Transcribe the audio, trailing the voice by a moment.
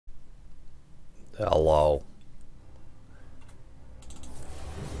Hello.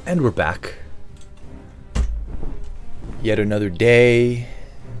 And we're back. Yet another day.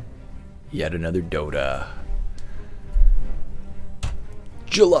 Yet another Dota.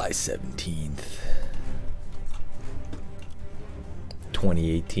 July 17th.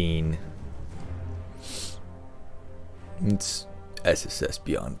 2018. It's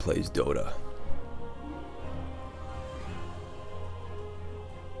SSSBeyond plays Dota.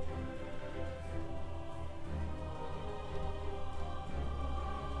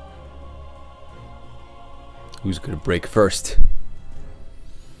 Who's gonna break first?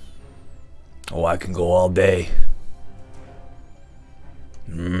 Oh, I can go all day.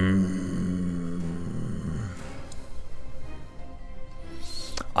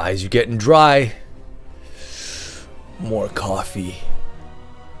 Eyes are getting dry. More coffee.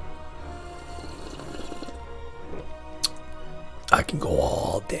 I can go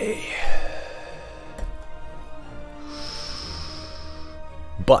all day.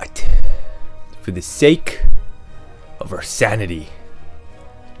 But for the sake of our sanity,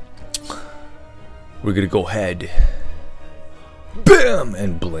 we're gonna go ahead, bam,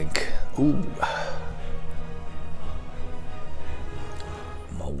 and blink. Ooh,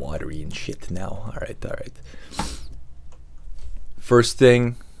 I'm all watery and shit now. All right. First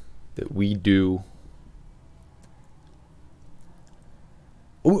thing that we do,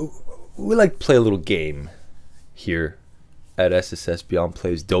 we like to play a little game here at SSSBeyond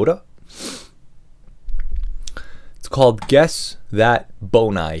Plays Dota. It's called Guess That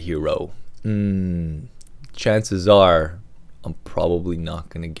Bone Hero. Chances are I'm probably not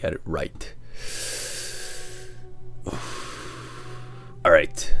gonna get it right.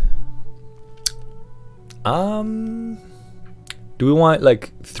 Alright. Do we want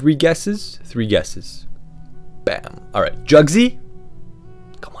like 3 guesses? 3 guesses. Bam. Alright. Jugsy?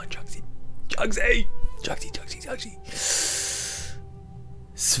 Come on, Jugsy. Jugsy! Jugsy.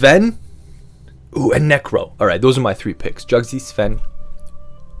 Sven? Ooh, and Necro. Alright, those are my 3 picks. Jugsy, Sven,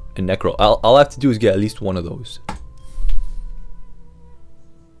 and Necro. All I have to do is get at least one of those.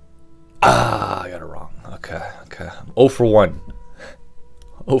 Ah, I got it wrong. Okay. 0 for 1.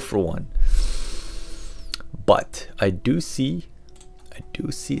 0 for 1. But I do see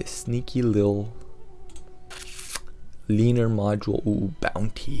a sneaky little leaner module. Ooh,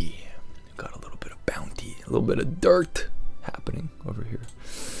 bounty. Got a little bit of bounty, a little bit of dirt happening over here.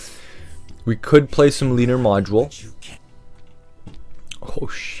 We could play some leaner module. Oh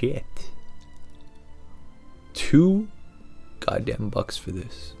shit. 2 goddamn bucks for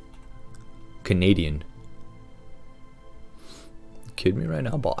this. Canadian. You kidding me right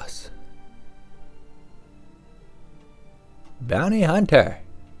now, boss? Bounty Hunter.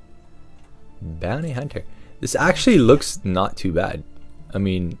 Bounty Hunter. This actually looks not too bad. I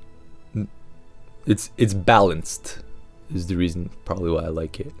mean, it's balanced is the reason probably why I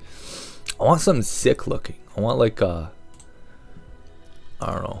like it. I want something sick looking. I want like a,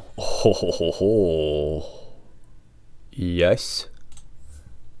 I don't know. Oh, yes.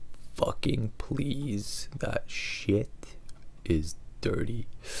 Fucking please. That shit is dirty.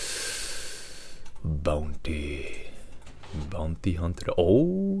 Bounty Hunter.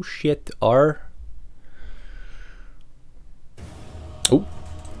 Oh shit. Our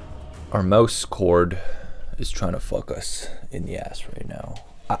mouse cord is trying to fuck us in the ass right now.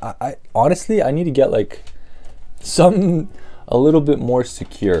 I honestly, I need to get like something a little bit more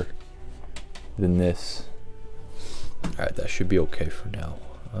secure than this. All right, that should be okay for now.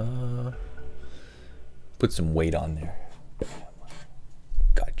 Put some weight on there.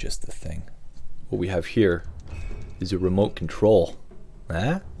 Got just the thing. What we have here is a remote control.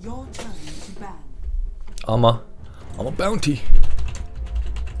 Huh? Your turn to ban. I'm a bounty.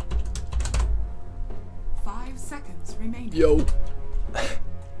 5 seconds remaining. Yo.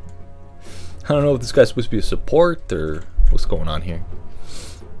 I don't know if this guy's supposed to be a support or what's going on here.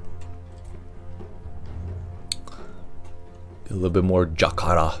 A little bit more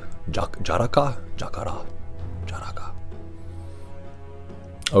Jakara. Jaraka? Jakara.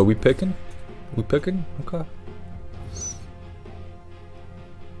 Oh, are we picking? Okay.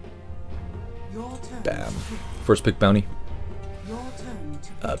 Your turn. Bam. First pick bounty. Your turn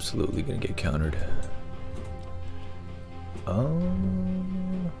to pick. Absolutely gonna get countered.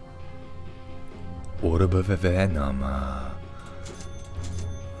 Orb of Venom.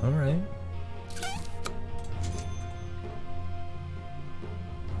 Alright.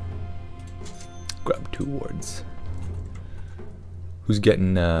 Grab 2 wards. Who's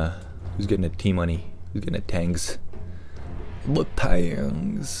getting a T-money? Who's getting a Tangs? The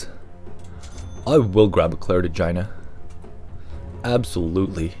Tangs. I will grab a Claire to Gina.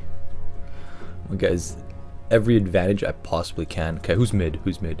 Absolutely. guys, every advantage I possibly can. Okay, who's mid?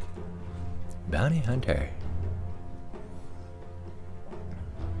 Who's mid? Bounty Hunter.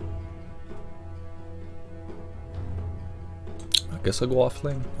 I guess I'll go off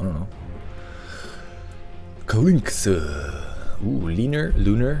lane. I don't know. Colinks. Ooh, Lunar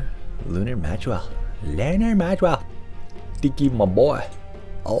Madwell. Lunar Madwell. Dicky, my boy.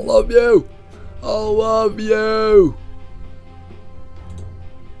 I love you. I love you.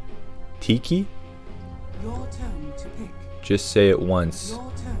 Tiki? Your turn to pick. Just say it once.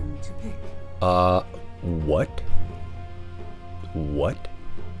 Your turn to pick. What? What?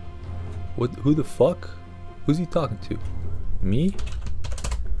 What? Who the fuck? Who's he talking to? Me?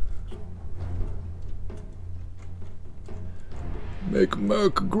 Make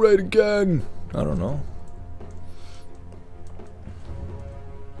America great again. I don't know.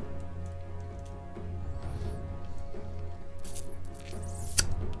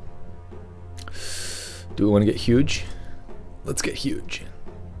 Do we want to get huge? Let's get huge.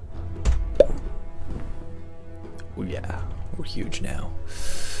 Oh yeah, we're huge now.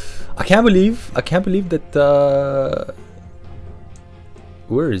 I can't believe that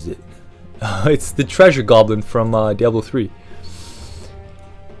where is it? It's the treasure goblin from Diablo 3.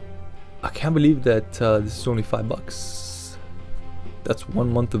 I can't believe that this is only $5. That's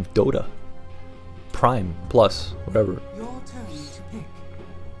 1 month of Dota. Prime plus whatever. Your turn to pick.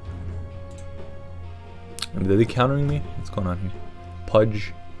 Are they countering me? What's going on here?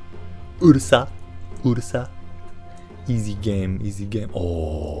 Pudge. Ursa. Easy game, easy game.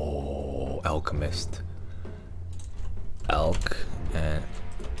 Oh, Alchemist. Elk and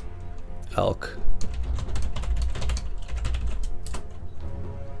Elk.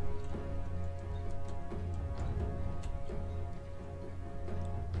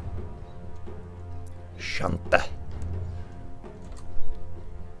 Shanta.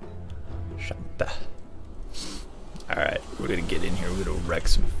 Alright, we're gonna get in here, we're gonna wreck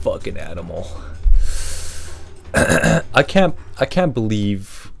some fucking animal. I can't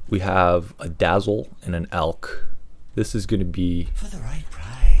believe we have a Dazzle and an Elk. This is gonna be for the right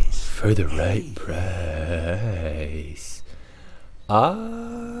price. For the right price.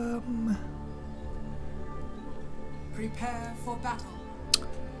 Prepare for battle.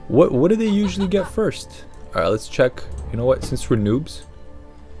 What do they usually get first? Alright, let's check. You know what? Since we're noobs.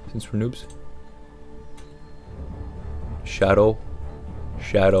 Shadow.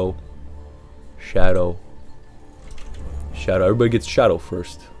 Everybody gets Shadow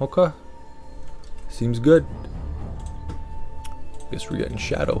first. Okay. Seems good. Guess we're getting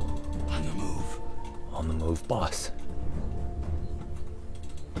Shadow. On the move. On the move, boss.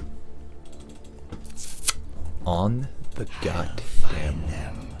 On the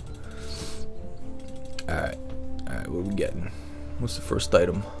goddamn. Alright, what are we getting? What's the first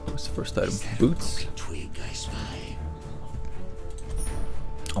item? Boots? Twig I spy.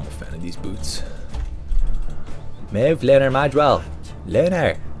 I'm a fan of these boots. Maeve, Leonard Madwell.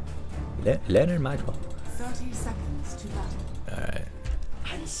 Leonard Madwell. 30 seconds to battle. Alright.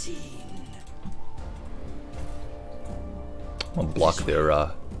 Unseen. I'm gonna block their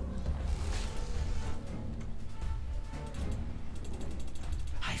I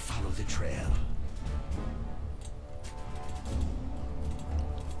follow the trail.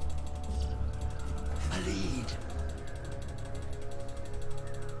 A lead.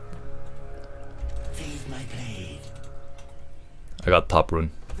 Fade my blade. I got top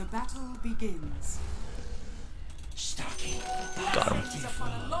rune. The battle begins. Stalking. Got him. For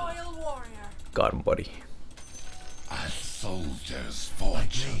a loyal warrior. Got him, buddy. A soldier's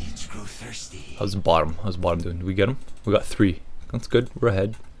fortune. My blades grow thirsty. How's the bottom doing? Did we get him? We got 3. That's good. We're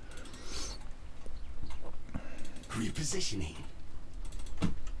ahead. Repositioning.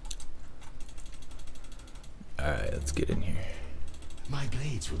 Alright, let's get in here. My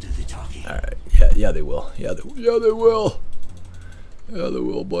blades will do the talking. Alright. Yeah, they will. Yeah, they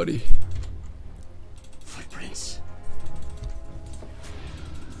will, buddy. Footprints.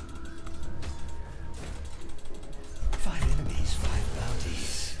 Five enemies, 5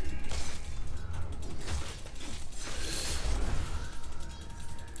 bounties.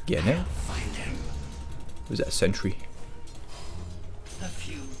 Getting it. Find them. Who's that sentry? A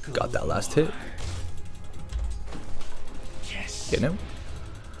few Got that last hit. Yes. Getting him.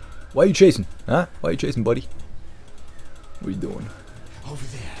 Why are you chasing? Huh? Why are you chasing, buddy? What are you doing? Over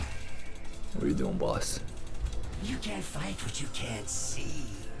there. What are you doing, boss? You can't fight what you can't see.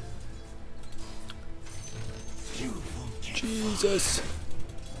 You won't get Jesus.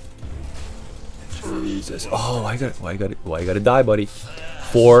 Oh, why you gotta die, buddy?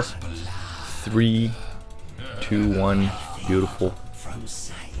 4, 3, 2, 1. Beautiful. from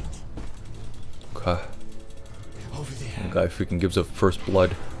sight. Okay. Over there. One guy freaking gives up first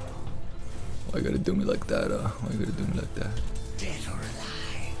blood. Why you gotta do me like that? Why you gotta do me like that? Dead or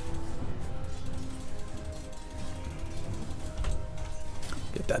alive.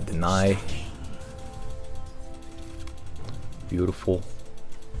 Get that deny. Beautiful.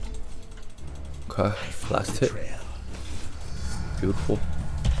 Okay, last hit. Beautiful.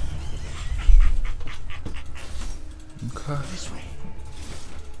 Okay. This way.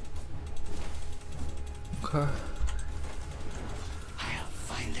 Okay. I'll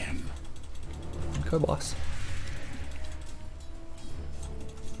find them. Okay, boss.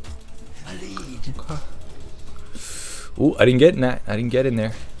 A lead. Okay. Ooh, I didn't get in that. I didn't get in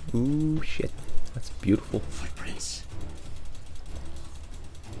there. Ooh, shit. That's beautiful. Footprints.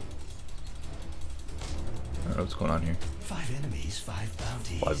 I don't know what's going on here. 5 enemies, 5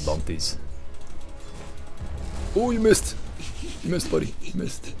 bounties. 5 bounties. Oh, you missed. You missed, buddy. You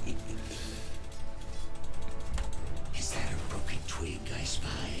missed. Is that a broken twig I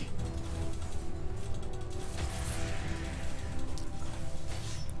spy?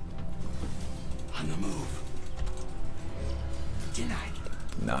 On the move. Denied.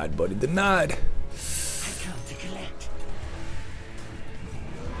 Denied, buddy. Denied. I come to collect.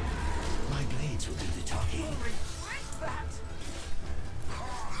 My blades will do the talking.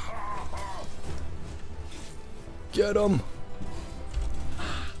 Get him.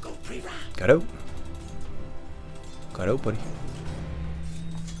 Go pre-round. Got out. Got out, buddy.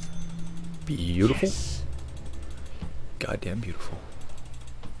 Beautiful. Yes. Goddamn beautiful.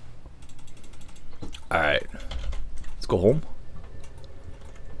 Alright. Let's go home.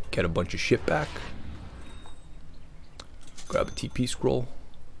 Get a bunch of shit back. Grab a TP scroll.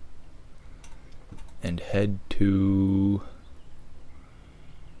 And head to...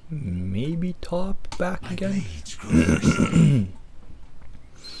 maybe top back My again. blades grow thirsty.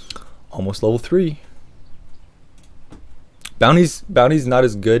 Almost level 3. Bounty's not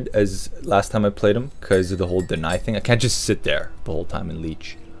as good as last time I played him because of the whole deny thing. I can't just sit there the whole time and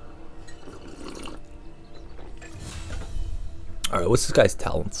leech. Alright, what's this guy's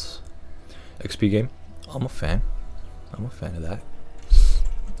talents? XP game? I'm a fan. I'm a fan of that.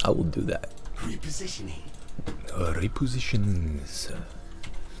 I will do that. Repositioning. Repositions.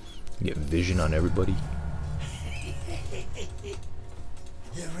 Get vision on everybody.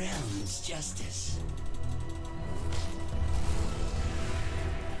 The realm's justice.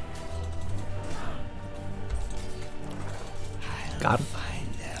 I'll Got him.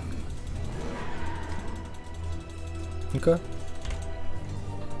 find them. Okay.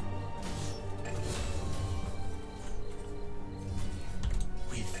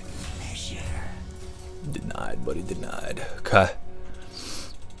 With pleasure. Denied, buddy, denied. Okay.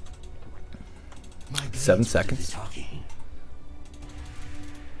 My blades 7 will do the seconds. talking.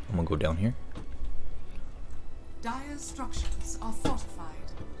 I'm gonna go down here. Dire's structures are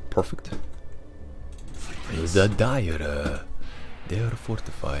fortified. Perfect. Footprints. The dire. They are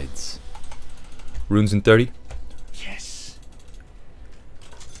fortified. Runes in 30. Yes.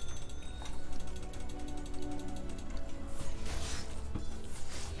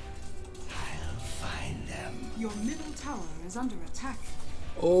 I'll find them. Your middle tower is under attack.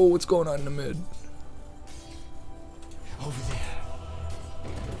 Oh, what's going on in the mid? Over there.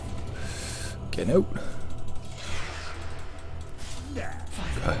 Getting out.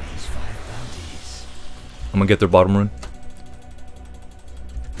 5 Okay. enemies, 5 bounties. I'm gonna get their bottom rune.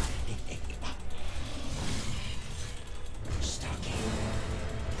 Stalking.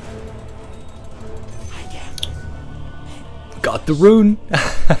 I gamble. Got the rune.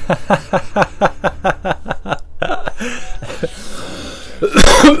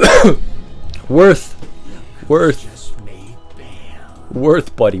 Worth. Worth. Just made bail.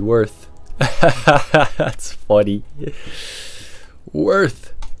 Worth, buddy. Worth. That's funny.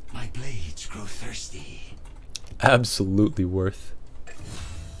 Worth. My blades grow thirsty. Absolutely worth.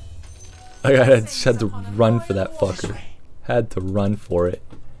 I just had to run for that fucker. Had to run for it.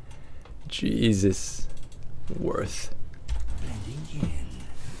 Jesus. Worth. Blending in.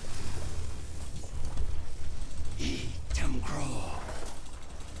 Eat them grow.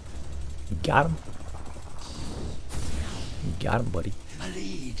 Got him. Got him, buddy. A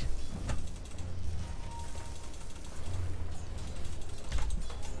lead.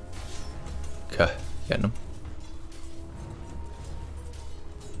 Okay. Getting him.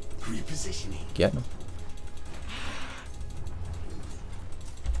 Repositioning. Getting him.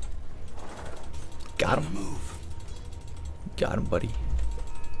 Got On the him. move. Got him, buddy.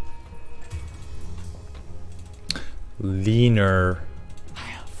 Leaner.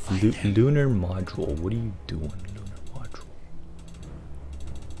 I'll find them. Lunar module. What are you doing, lunar module?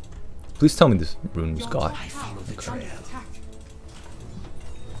 Please tell me this rune was Your got. top tower is under attack.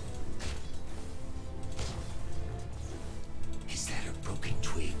 Is that a broken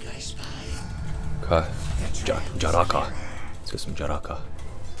twig I spy? Okay. Jaraka. Let's get some Jaraka.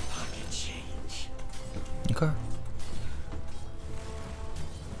 Pocket change. Okay.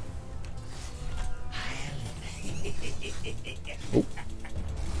 Oh.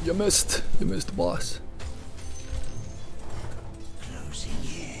 You missed. You missed, boss. Closing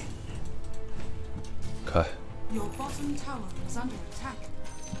in. Okay. Your bottom tower is under attack.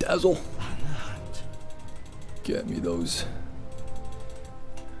 Dazzle. On the hunt. Get me those.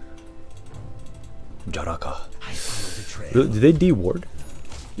 Jaraka. I follow the trail. Really? Did they de-ward?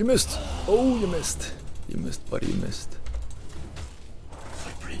 You missed. Oh, you missed. You missed, buddy. You missed.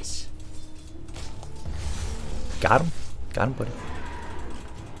 Footprints. Got him. Got him, buddy.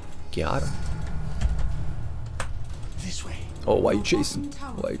 Got him. This way. Oh, why you Your chasing? bottom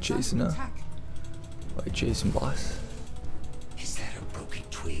tower Why you is chasing, under huh? attack. Why you chasing, boss? Is that a broken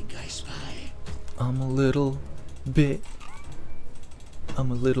twig I spy? I'm a little bit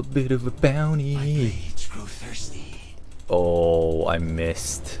of a bounty. My blades grow thirsty. Oh, I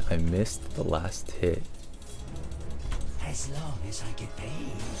missed. I missed the last hit. As long as I get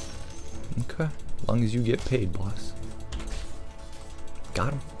paid. Okay. As long as you get paid, boss.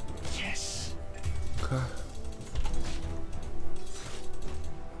 Got him. Yes. Okay.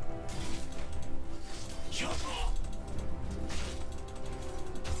 Jump.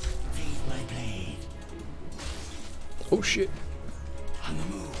 Feed my blade. Oh shit. On the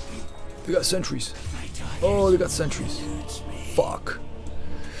move. They got sentries. My daughter Oh, they got sentries. eludes me. Fuck.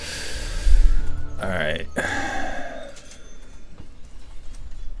 Alright.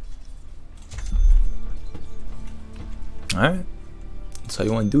 Alright. That's how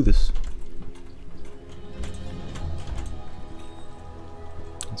you want to do this.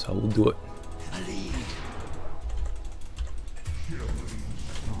 That's how we'll do it. A lead.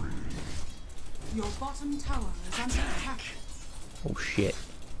 Your bottom tower is under attack. Oh shit.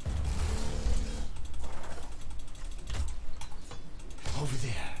 Over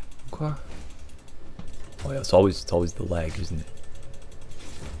there. Okay. Oh yeah, it's always the lag, isn't it?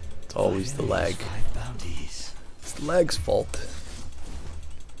 It's always the lag. 5 bounties. It's the lag's fault.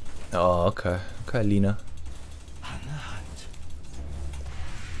 Oh, okay. Okay, Lena. On the hunt.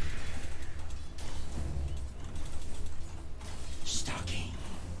 Stalking.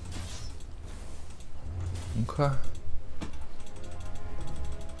 Okay.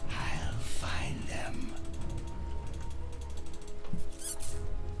 I'll find them.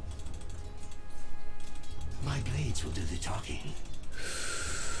 My blades will do the talking.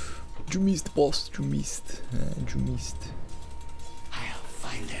 You missed, boss. You missed. You missed. I'll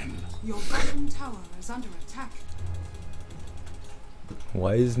find them. Your bottom tower is under attack.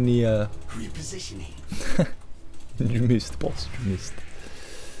 Why isn't he, Repositioning. You missed, boss. You missed.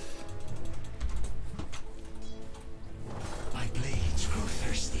 My blades grow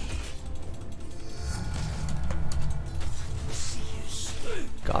thirsty. See you soon.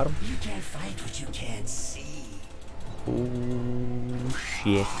 Got him. You can't fight what you can't see. Oh,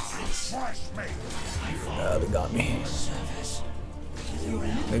 shit. They got me. Service to the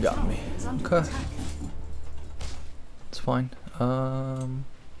realm. They got me. Is under Okay. attack. It's fine. I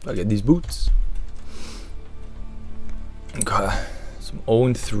get these boots. Okay. Some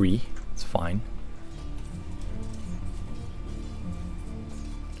 0-3. It's fine.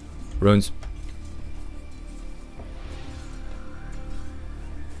 Runes.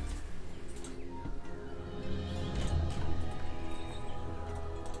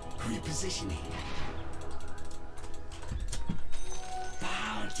 Repositioning.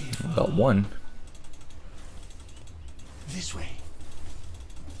 Bountiful. Got one. This way.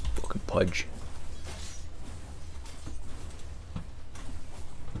 Fucking pudge.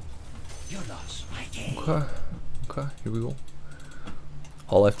 Your loss, my gain. Okay. Okay. Here we go.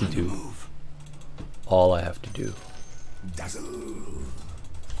 All I have to On the do. move. All I have to do. Dazzle.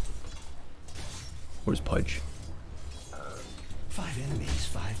 Where's Pudge? 5 enemies,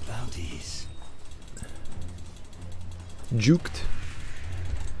 5 bounties. Juked.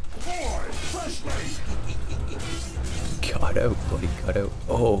 Got out, buddy. Got out.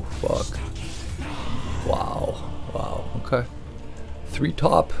 Oh, fuck. Wow. Wow. Okay. 3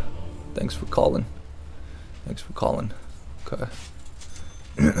 top. Thanks for calling. Thanks for calling. Okay.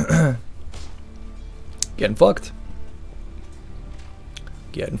 Getting fucked.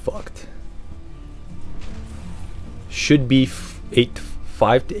 Getting fucked. Should be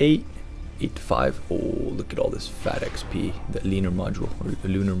 5 to 8. 8 to 5. Oh, look at all this fat XP that lunar module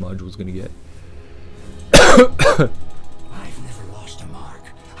is gonna get. I've never lost a mark.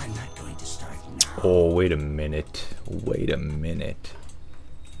 I'm not going Oh, wait a minute. Wait a minute.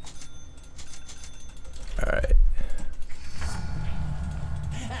 Alright.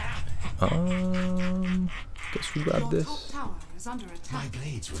 Guess we grab Your this. top tower is under My attack.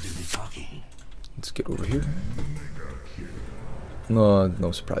 blades will do the talking. Let's get over here. No,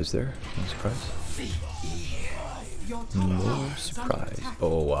 no surprise there. No surprise. Your top No tower is under surprise. attack.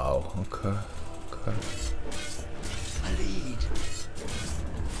 Oh wow. Okay. Okay. A lead.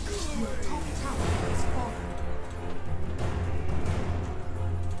 Your top tower has fallen.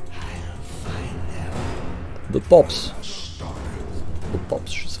 I'll find them. The tops. The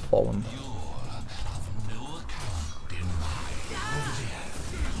tops just fallen. No account in my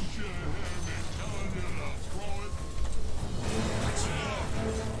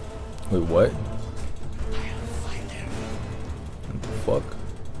Wait, what? I'll find them. What the fuck?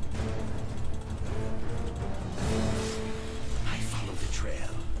 I follow the trail.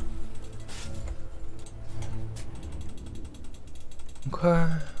 Okay.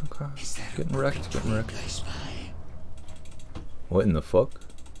 Okay. Is that Getting a wrecked. Getting wrecked. I spy? What in the fuck?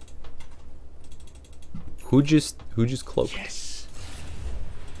 Who just cloaked? Yes.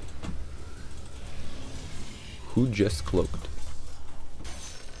 Who just cloaked?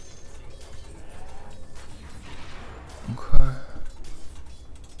 Okay.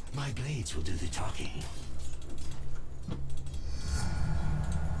 My blades will do the talking.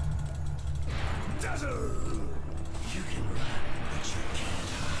 Dazzle! You can run, but you can't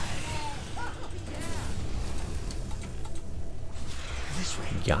hide. This way.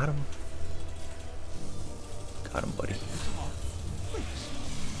 Got him. Got him, buddy.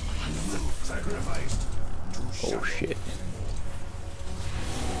 Sacrificed. Oh shit.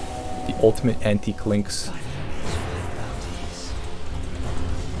 The ultimate anti-clinks.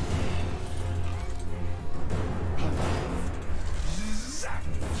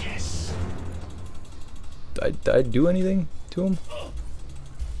 Yes. Did I do anything to him?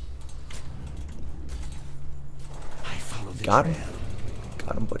 I follow the Got him. trail.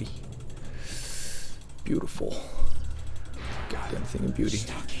 Got him, buddy. Beautiful. Goddamn thing of beauty.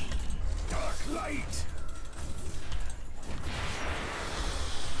 Stalking. Dark light.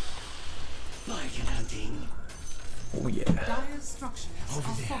 Bargain hunting. Oh yeah. Dire's structures are Over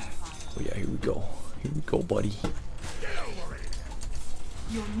there. fortified. Oh yeah, here we go. Here we go, buddy.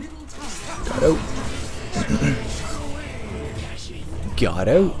 Your middle tower Got out. Got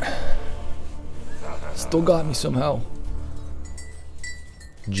out. Still got me somehow.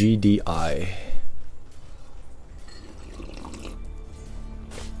 GDI.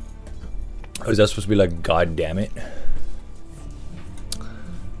 Oh, is that supposed to be like, God damn it?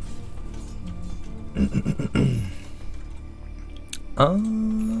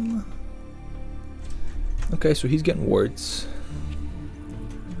 Okay, so he's getting wards.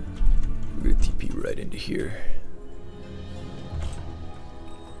 We're gonna TP right into here.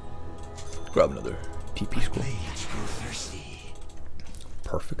 Grab another TP scroll. Blades grow thirsty.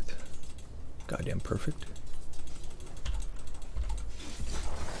 Perfect. Goddamn perfect.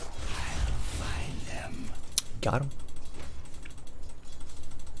 Find them. Got him.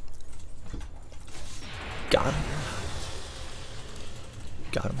 Got him.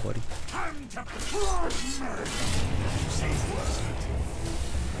 Got him, buddy. Time to I've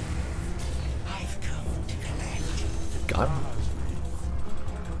come to collect. Got him.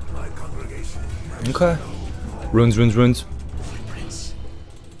 My congregation. Okay. Runes, runes, runes. Prince.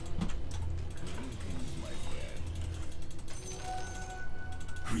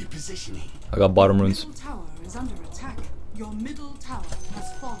 Repositioning. I got bottom runes. middle tower is under attack. Your middle tower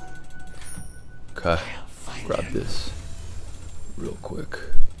has fallen. Okay. Find Grab them. this real quick.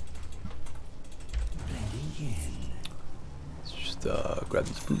 Blending in. Let's just grab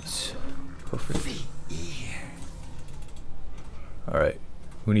these boots. Perfect. Ear. Alright.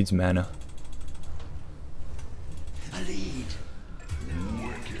 Who needs mana? A lead.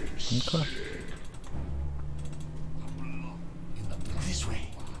 Okay. This way.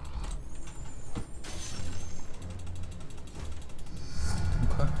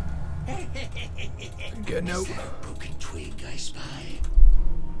 Okay. Getting out. Is that a broken twig I spy?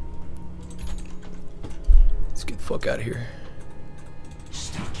 Let's get the fuck out of here.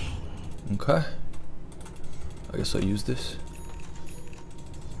 Stalking. Okay. I guess I'll use this.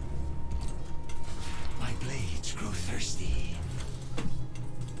 My blades grow thirsty.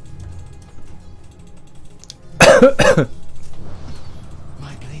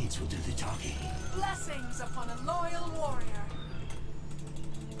 My blades will do the talking. Blessings upon a loyal warrior.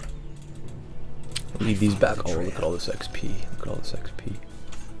 Leave these back. Oh, look at all this XP. Look at all this XP.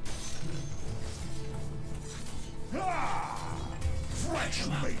 Fresh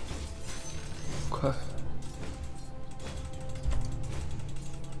meat. Okay.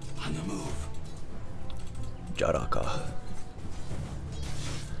 On the move. Jaraka.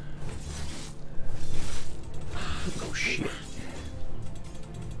 Oh shit.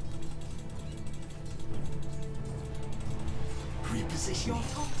 Repositioning. Your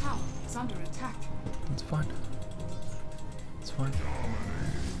top tower is under attack. It's fine. It's fine.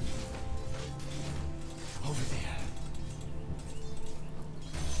 Over there.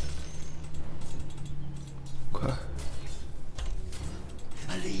 Okay.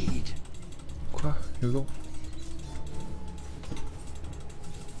 A lead. Okay. Here we go.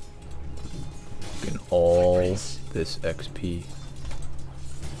 Getting all this XP.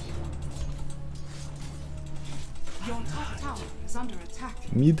 Your top tower is under attack.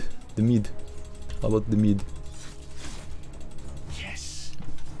 Mid? The mid. How about the mid? Yes.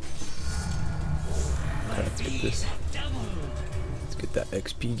 Okay, let's get this. Let's get that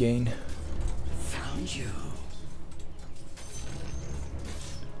XP gain. Found you.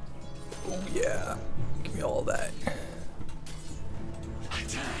 Oh yeah. Give me all that.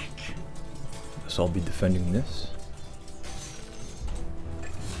 Attack. So I'll be defending this.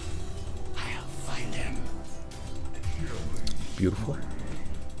 I'll find them. Beautiful.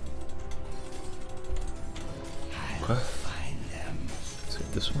 I'll Okay. find them. Let's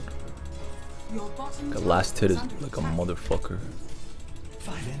get this one. Your bottom The tower last hit is under like a attack. motherfucker.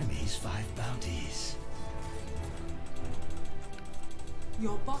 5 enemies, 5 bounties.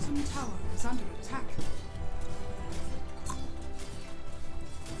 Your bottom tower is under attack.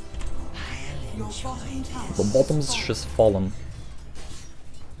 I'll Your enjoy bottom tower. The bottom's just fallen.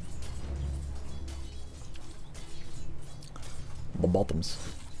 The bottom's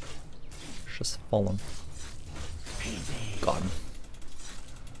just fallen. payday. Got him.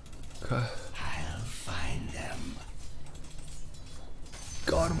 Okay. I'll find them.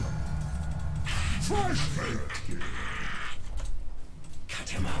 Got him. Cut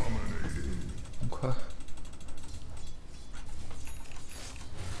him up. Okay.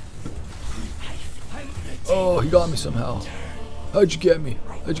 Oh, he got me somehow. How'd you get me?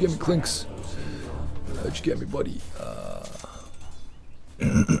 How'd you get me, Clinks? How'd you get me, buddy?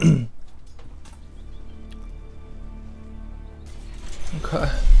 Okay,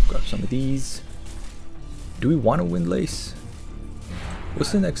 grab some of these. Do we want to win Lace?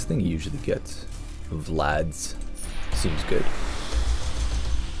 What's the next thing you usually get? Vlad's. Seems good.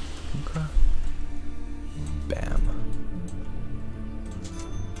 Okay. Bam.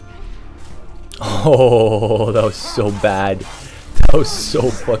 Oh, that was so bad. That was so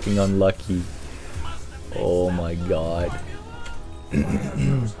fucking unlucky. Oh my god.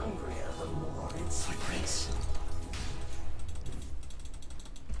 Footprints.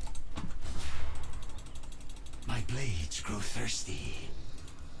 My blades grow thirsty.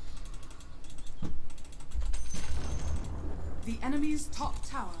 The enemy's top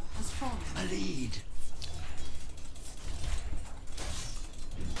tower has fallen. A lead.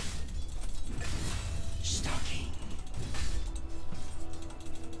 Stalking.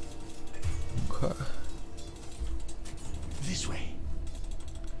 Okay. This way.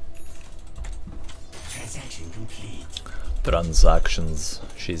 Transaction complete. Transactions.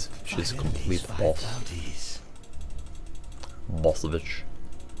 She's 5 a enemies, complete 5 boss. bounties. Bossovich.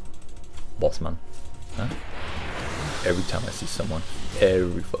 Bossman. Huh? Every time I see someone.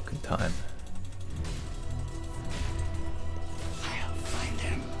 Every fucking time. I'll find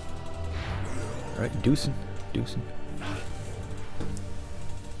them. Alright, deucing. Deucing.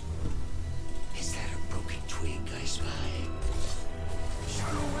 Is that a broken twig I spy?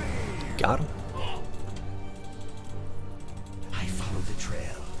 Got him. I follow the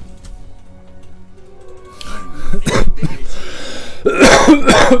trail.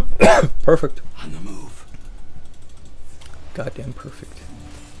 Perfect. On the move. Goddamn perfect.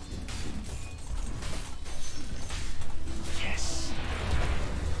 Yes.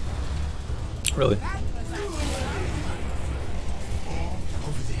 Really?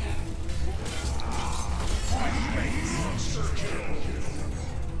 Over there.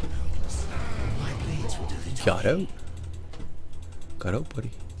 My blades will do the job. Got out. Got out,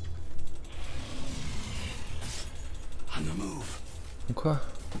 buddy. On the move. Okay.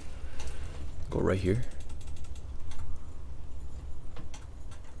 Go right here.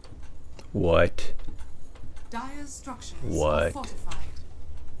 What? Dire's structures are What? fortified.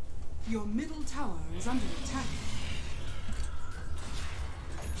 Your middle tower is under attack.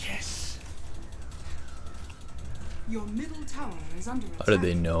 Yes. Your middle tower is under attack. How did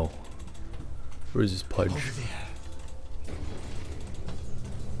they know? Where's this pudge? Over there.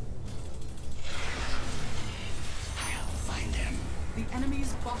 I'll find them. The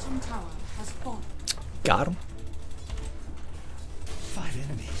enemy's bottom tower has fallen. Got him. 5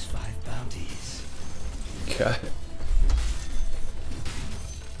 enemies, 5 bounties. Okay.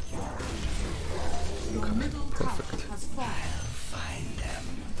 Your middle perfect. tower has fallen. Find them.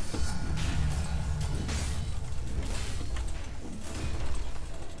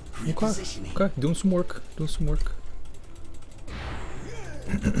 Okay. Repositioning. Okay. Doing some work. Doing some work.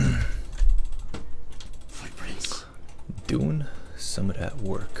 Footprints. Doing some of that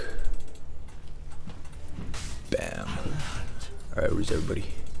work. Bam. Alright, where's everybody?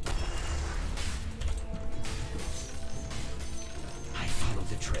 I follow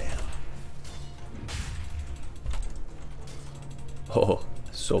the trail. Oh,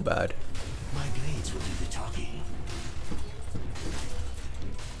 so bad. My blades will do the talking.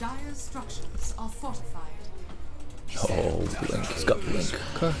 Dire's structures are fortified. Oh, blink. He's got blink.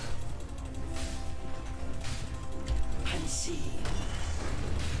 Okay. Unseen.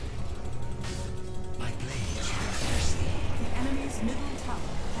 My blades are thirsty. The enemy's middle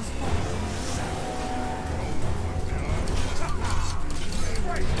tower has fallen.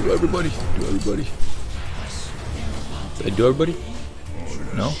 Do everybody. Do everybody. Did I do everybody?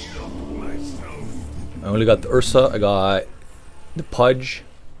 No? I only got the Ursa. I got the Pudge.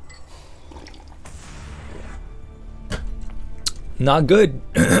 Not good.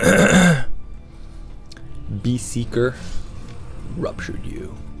 Bee Seeker ruptured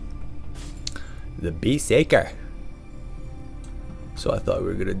you. The Bee Seeker. So I thought we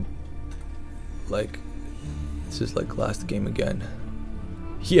were gonna, like, this is like last game again.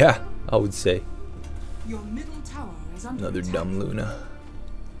 Yeah, I would say. Your middle tower is under Another attack. dumb Luna.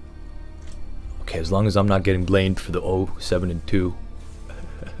 Okay, as long as I'm not getting blamed for the 0-7-2.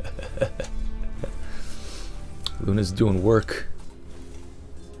 Luna's doing work.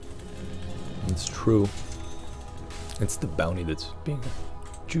 It's true. It's the bounty that's being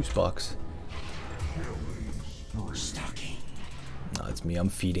a juice box. Stalking. No, it's me. I'm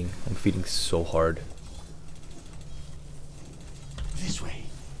feeding. I'm feeding so hard. This way.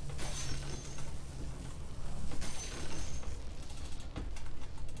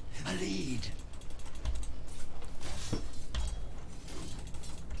 A lead.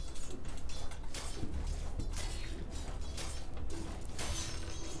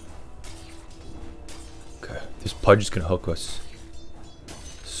 Okay, this Pudge is gonna hook us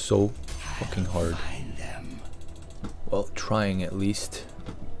so fucking hard. Find them. Well, trying at least.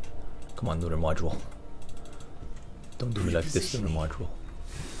 Come on, lunar module. Don't do me like this, lunar module.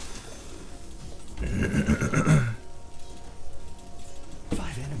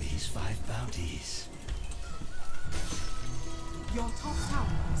 5 enemies, 5 bounties. Your top tower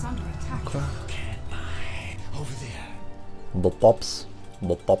is under attack. Can't I? Over there. The tops.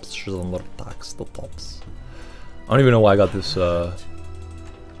 The tops. She's on the attacks. The tops. I don't even know why I got this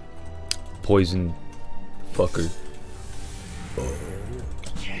poison fucker. Oh,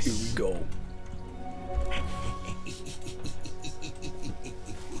 Yes. here we go.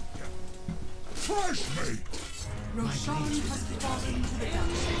 Fresh meat. Roshan has fallen to the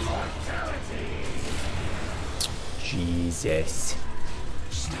ground. Jesus.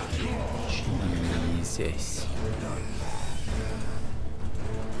 Jesus.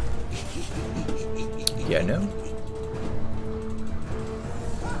 Yeah, no?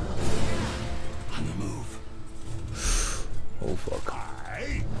 On the move. Oh, fuck.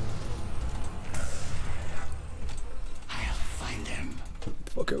 I'll find them.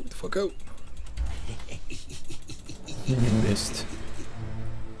 Fuck out, fuck out. You missed.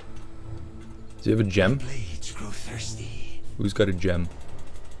 Does he have a gem? Blades grow thirsty. Who's got a gem?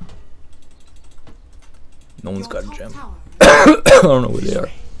 No one's Your got a top gem. tower I don't know where they are.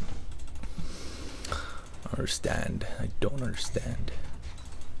 I don't understand. I don't understand.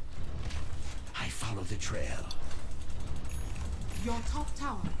 I follow the trail. Your top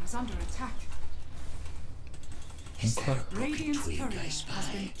tower is under attack. Is there a broken Radiant's twig courier I has been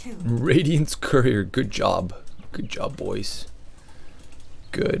spy? killed. Radiant's Courier. Good job. Good job, boys.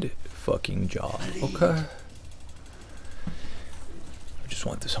 Good fucking job. Okay. I just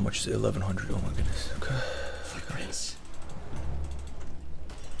want this. How much is it? 1100. Oh my goodness. Okay. Footprints.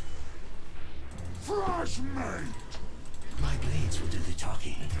 Fresh meat! My blades will do the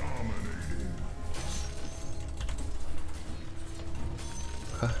talking.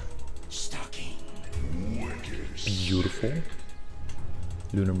 Okay. Stalking. Beautiful.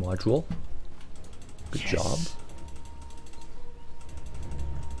 Lunar module. Good Yes. job.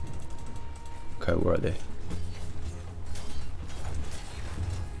 Okay, where are they?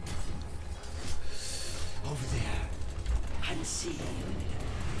 Over there. Unseen.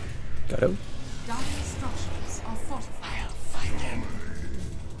 Got out. Dire's structures are fortified. I'll find them.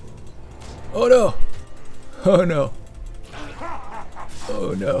 Oh no! Oh no!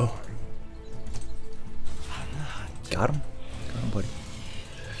 Oh no! Got him? Got him, buddy.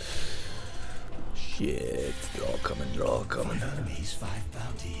 Shit, they're all coming, they're all coming. Enemies, 5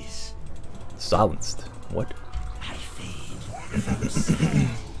 bounties. Silenced. What? I fade.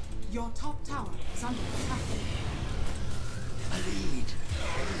 Your top tower is under attack. A lead.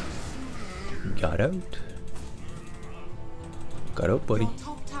 Got out. Got out, buddy. Your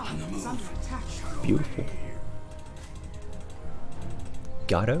top tower is under attack. Beautiful.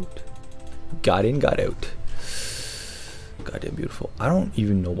 Got out. Got in, got out. Goddamn beautiful. I don't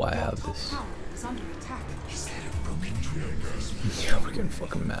even know why I have Top this. tower is under attack. Is that a broken tree? Yeah, we're getting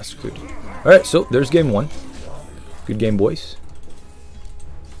fucking massacred. Alright, so there's game 1. Good game, boys.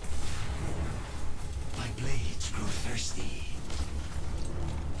 My blades grow thirsty.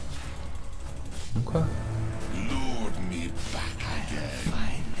 Okay. Lure me back again.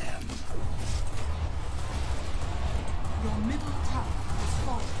 Find them. Your middle tower has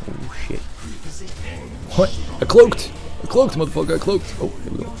fallen. Oh shit. What? I cloaked! I cloaked, motherfucker, I cloaked! Oh,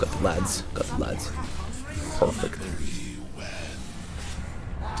 here we go. Got the lads. Got the lads. Perfect.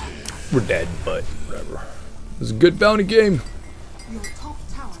 We're dead, but whatever. It was a good bounty game. Your top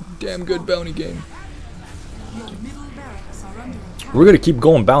tower. Damn good bounty game. Your middle barracks are under attack. We're gonna keep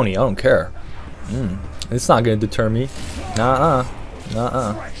going bounty, I don't care. It's not gonna deter me. Nuh-uh.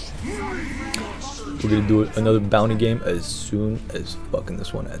 Nuh-uh. We're gonna do another bounty game as soon as fucking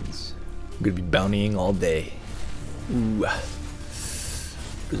this one ends. We're gonna be bountying all day. Ooh.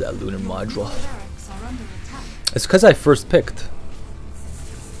 Where's that lunar module? Barracks are under attack. It's because I first picked.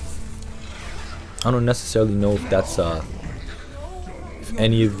 I don't necessarily know if that's if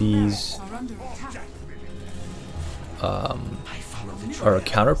any of these Are under attack. are a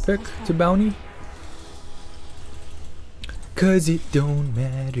counter pick to bounty. Cause it don't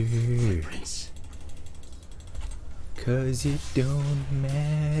matter. Prince. Cause it don't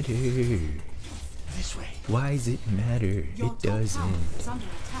matter. This way. Why does it matter? Your It top tower doesn't. is under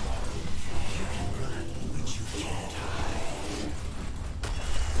attack. But you can't hide.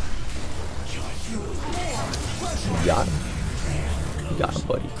 Got him. Got him,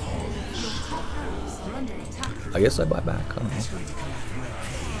 buddy. Your top barracks are under attack. I guess I buy back. I don't know.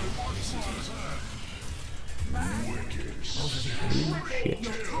 Oh, shit.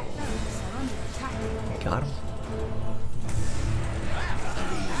 Your top barracks are under attack. Got him.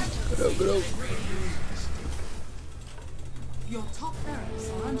 Get out, get out. Your top barracks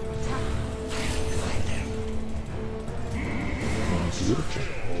are under attack. Beautiful.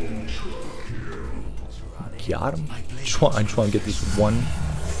 Got him. I just want to get this one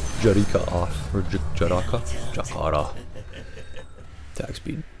Jarika off. Or Jaraka? Jakara. Attack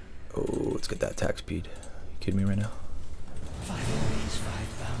speed. Oh, let's get that attack speed. You kidding me right now? 5 enemies,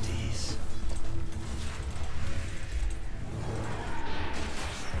 5 bounties.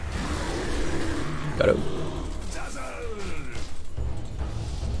 Got out.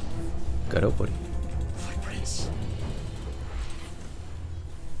 Got out, buddy. Footprints.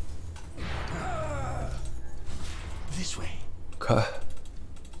 This way. Okay.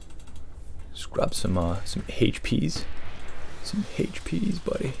 Just grab some HPs. Some HPs,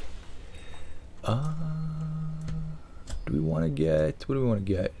 buddy. Do we want to get? What do we want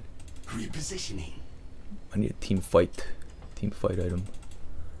to get? Repositioning. I need a team fight. Team fight item.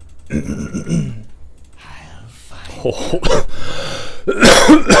 I'll find.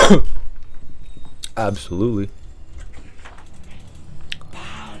 Oh. Absolutely.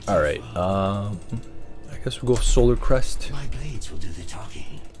 All right. I guess we'll go Solar Crest. My blades will do the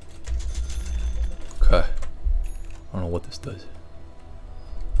talking. Okay. I don't know what this does.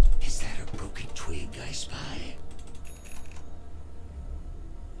 Is that a broken twig I spy?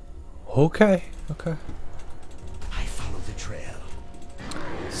 Okay. Okay. I follow the trail.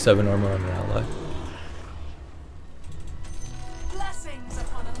 7 armor on an ally. Blessings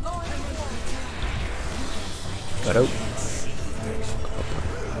upon a loyal Got out.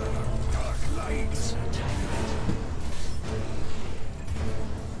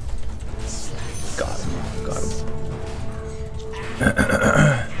 Got him. Got him.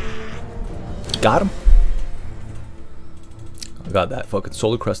 Got him. I got that fucking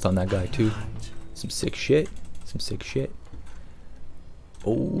Solar Crest on that guy too. Some sick shit. Some sick shit.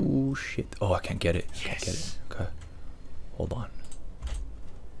 Oh shit. Oh, I can't get it. I can't get it. Okay. Hold on.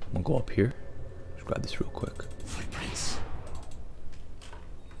 I'm gonna go up here. Just grab this real quick. Footprints.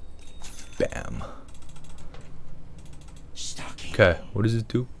 Bam. Stalking. Okay, what does it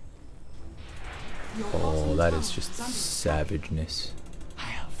do? Your Oh, bottom that tower is just under attack. savageness.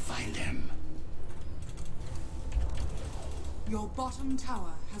 I'll find them. Your bottom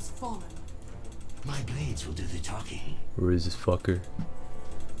tower has fallen. My blades will do the talking. Where is this fucker?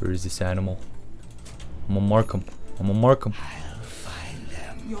 Where is this animal? I'm gonna mark him. I'm gonna mark him. I'll find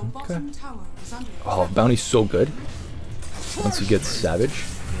them. Your bottom tower is under Oh, Bounty's so good. Once he gets savage.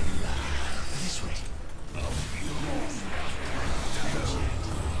 This way.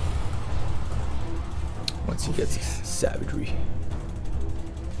 Once he gets his savagery.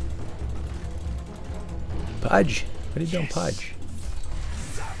 Podge. What are you doing, Podge?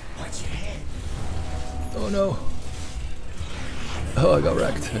 Watch your head. Oh no. Oh, I got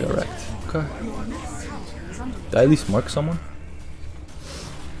wrecked. I got wrecked. Okay. Did I at least mark someone?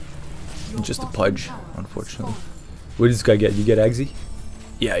 Just a Pudge, unfortunately. What did this guy get? Did you get Eggsy?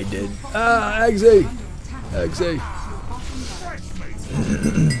 Yeah, I did. Ah, Eggsy! Eggsy!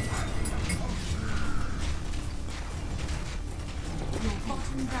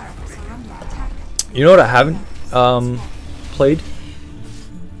 You know what I haven't played?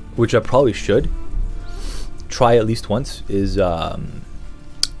 Which I probably should try at least once is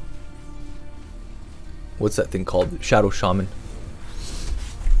what's that thing called? Shadow Shaman.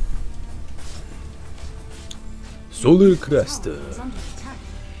 Solar Crest.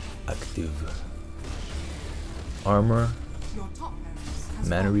 Active. Armor.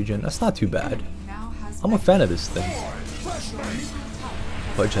 Mana regen. That's not too bad. I'm a fan of this thing.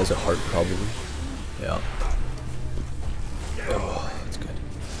 Pudge has a heart probably. Yeah. Oh, that's good.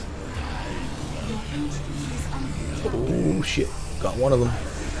 Oh shit. Got one of them.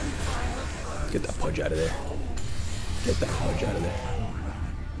 Get that Pudge out of there. Get that Pudge out of there.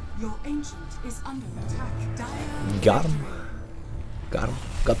 Your ancient is under attack. Got him. Got him.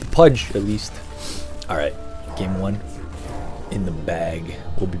 Got the Pudge at least. Alright. Game 1 in the bag.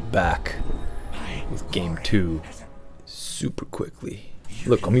 We'll be back with game 2 super quickly.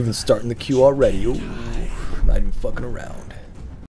 Look, I'm even starting the queue already. Ooh, not even fucking around.